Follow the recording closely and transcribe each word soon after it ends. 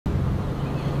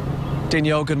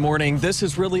Danielle, good morning. This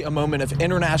is really a moment of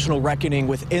international reckoning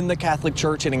within the Catholic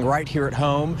Church and right here at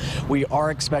home. We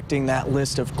are expecting that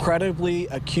list of credibly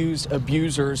accused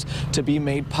abusers to be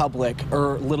made public a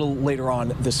little later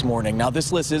on this morning. Now,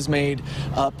 this list is made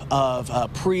up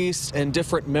of priests and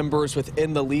different members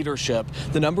within the leadership.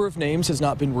 The number of names has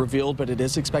not been revealed, but it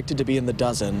is expected to be in the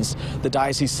dozens. The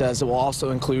diocese says it will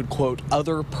also include, quote,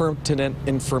 other pertinent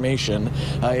information.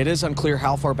 It is unclear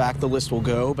how far back the list will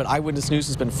go, but Eyewitness News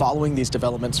has been following these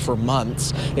developments for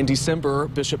months. In December,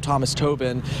 Bishop Thomas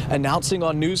Tobin announcing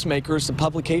on newsmakers the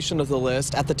publication of the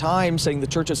list, at the time saying the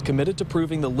church is committed to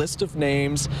proving the list of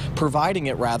names, providing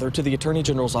it rather to the Attorney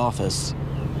General's office.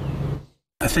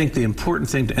 I think the important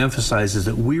thing to emphasize is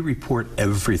that we report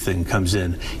everything comes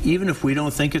in. Even if we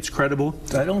don't think it's credible,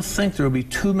 I don't think there will be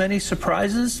too many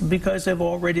surprises because they've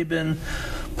already been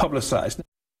publicized.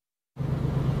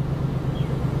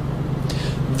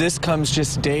 This comes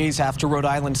just days after Rhode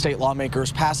Island state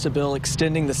lawmakers passed a bill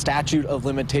extending the statute of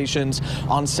limitations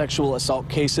on sexual assault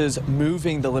cases,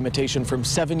 moving the limitation from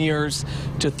 7 years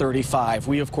to 35.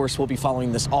 We, of course, will be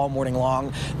following this all morning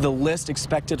long. The list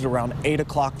expected at around 8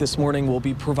 o'clock this morning will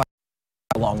be provided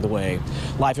along the way.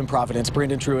 Live in Providence,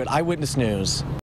 Brandon Truitt, Eyewitness News.